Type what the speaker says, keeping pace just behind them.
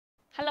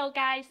Hello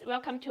guys,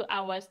 welcome to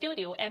our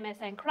studio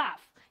MSN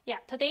Craft.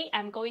 Today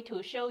I'm going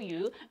to show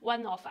you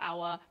one of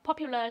our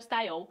popular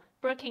style,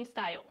 Birkin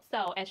style.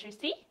 So as you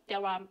see,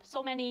 there are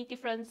so many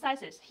different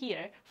sizes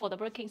here for the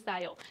Birkin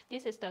style.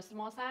 This is the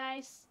small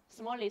size,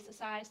 smallest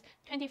size,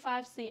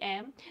 25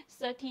 cm,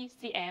 30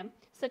 cm,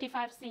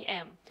 35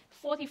 cm,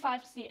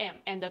 45 cm,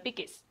 and the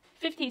biggest,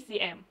 50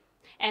 cm.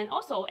 And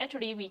also,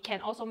 actually, we can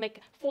also make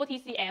 40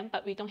 cm,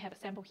 but we don't have a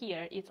sample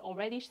here. It's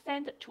already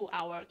sent to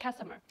our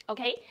customer.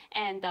 Okay,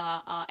 and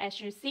as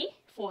you see,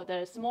 for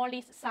the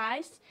smallest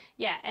size,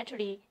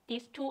 actually,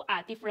 these two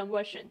are different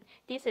versions.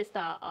 This is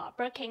the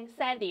Birkin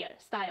Salier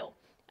style.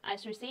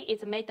 As you see,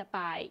 it's made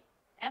by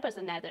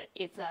Amazon leather.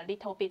 It's a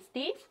little bit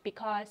stiff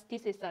because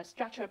this is a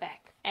structure bag.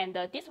 And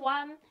this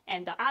one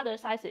and the other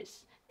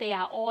sizes, they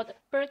are all the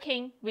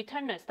Birkin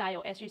returner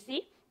style, as you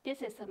see.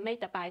 This is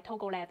made by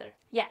Togo leather.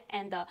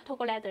 And the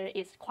Togo leather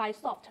is quite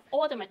soft.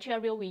 All the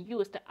material we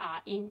used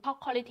are in top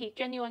quality,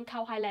 genuine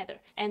cowhide leather.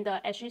 And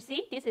as you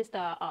see, this is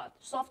the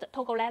soft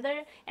Togo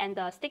leather, and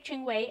the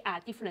stitching way are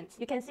different.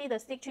 You can see the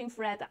stitching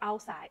thread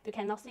outside. You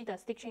cannot see the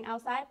stitching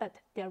outside, but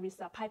there is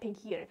a piping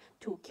here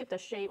to keep the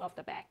shape of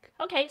the bag.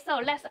 Okay,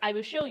 so I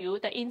will show you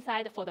the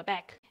inside for the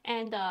bag.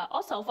 And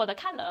also for the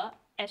color,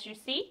 as you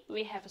see,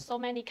 we have so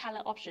many color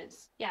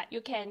options.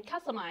 You can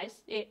customize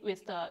it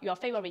with your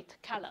favorite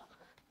color.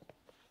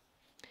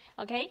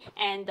 Okay,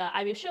 and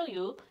I will show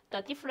you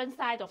the different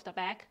side of the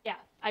bag.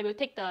 I will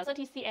take the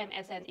 30 cm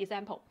as an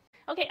example.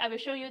 Okay, I will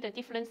show you the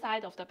different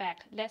side of the bag.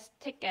 Let's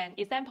take an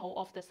example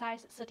of the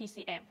size 30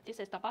 cm. This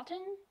is the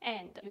button,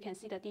 and you can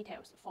see the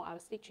details for our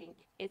stitching.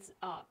 It's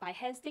by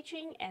hand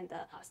stitching, and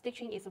the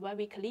stitching is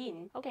very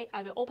clean. Okay,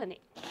 I will open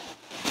it.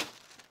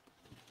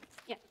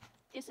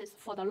 This is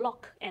for the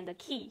lock and the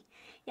key.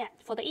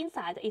 For the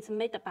inside, it's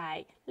made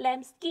by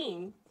lamb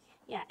skin.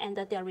 And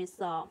there is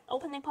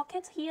opening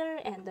pockets here,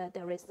 and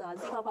there is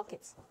zipper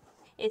pockets.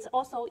 It's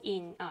also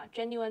in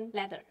genuine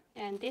leather.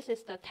 And this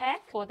is the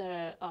tag for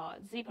the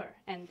zipper,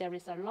 and there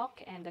is a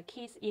lock and the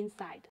keys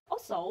inside.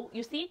 Also,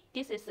 you see,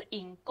 this is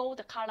in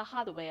gold color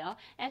hardware.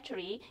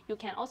 Actually, you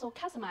can also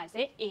customize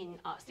it in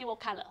silver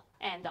color.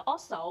 And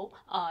also,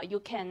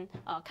 you can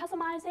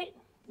customize it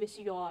with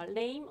your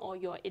name or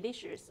your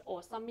initials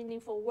or some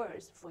meaningful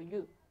words for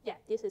you.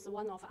 This is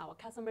one of our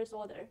customers'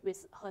 order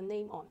with her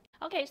name on.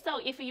 Okay, so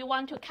if you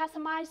want to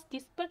customize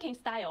this Birkin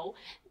style,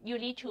 you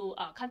need to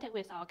contact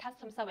with our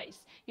custom service.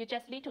 You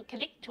just need to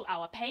click to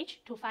our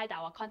page to find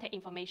our contact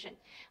information.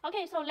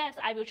 Okay, so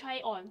I will try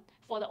on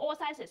for the all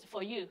sizes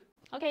for you.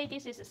 Okay,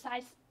 this is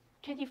size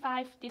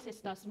 25. This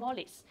is the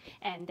smallest,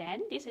 and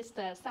then this is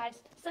the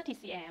size 30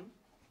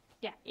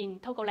 cm. In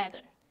Togo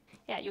leather.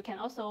 You can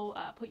also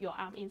put your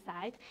arm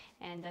inside,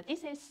 and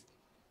this is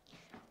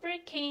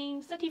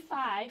Birkin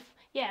 35.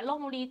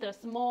 Normally the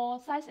small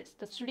sizes,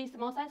 the 3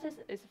 small sizes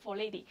is for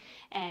lady.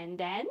 And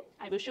then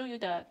I will show you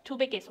the 2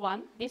 biggest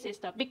one. This is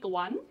the big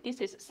one.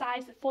 This is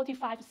size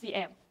 45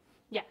 cm.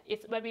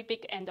 It's very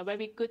big and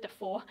very good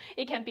for,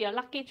 it can be a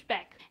luggage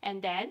bag.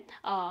 And then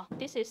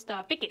this is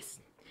the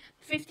biggest,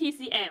 50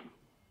 cm.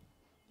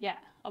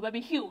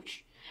 Very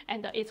huge,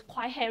 and it's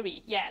quite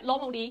heavy.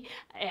 Normally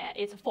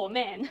it's for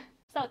men.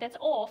 So that's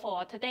all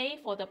for today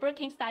for the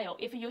Birkin style.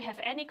 If you have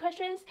any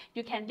questions,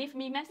 you can leave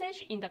me a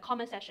message in the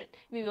comment section.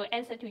 We will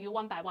answer to you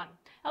one by one.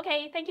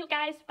 Okay, thank you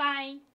guys. Bye.